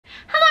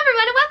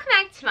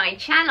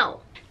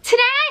channel. Today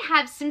I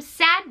have some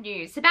sad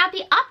news about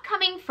the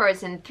upcoming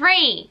Frozen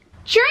 3.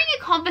 During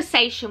a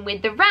conversation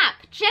with The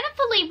Wrap,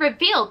 Jennifer Lee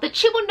revealed that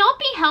she will not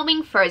be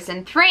helming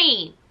Frozen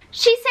 3.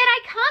 She said, "I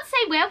can't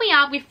say where we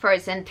are with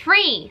Frozen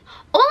 3.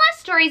 All our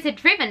stories are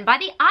driven by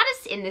the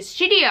artists in the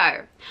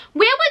studio.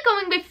 Where we're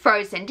going with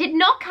Frozen did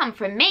not come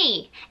from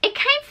me. It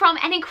came from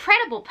an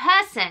incredible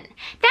person.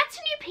 That's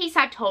a new piece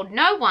I've told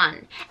no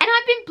one. And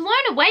I've been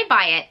blown away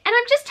by it, and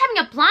I'm just having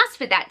a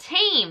blast with that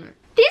team."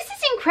 This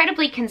is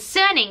incredibly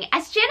concerning,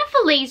 as Jennifer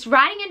Lee's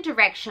writing and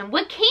direction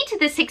were key to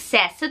the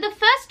success of the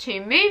first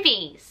two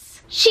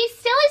movies. She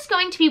still is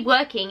going to be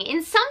working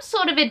in some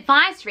sort of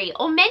advisory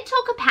or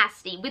mentor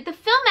capacity with the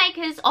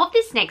filmmakers of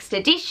this next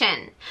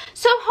edition.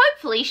 So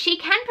hopefully she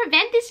can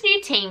prevent this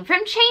new team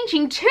from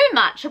changing too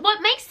much of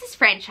what makes this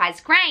franchise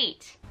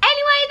great.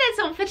 Anyway, that's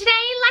all for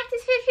today. Like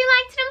this video if you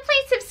liked it, and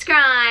please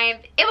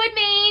subscribe. It would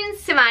mean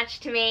so much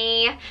to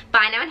me.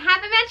 Bye now and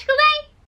have a magical day.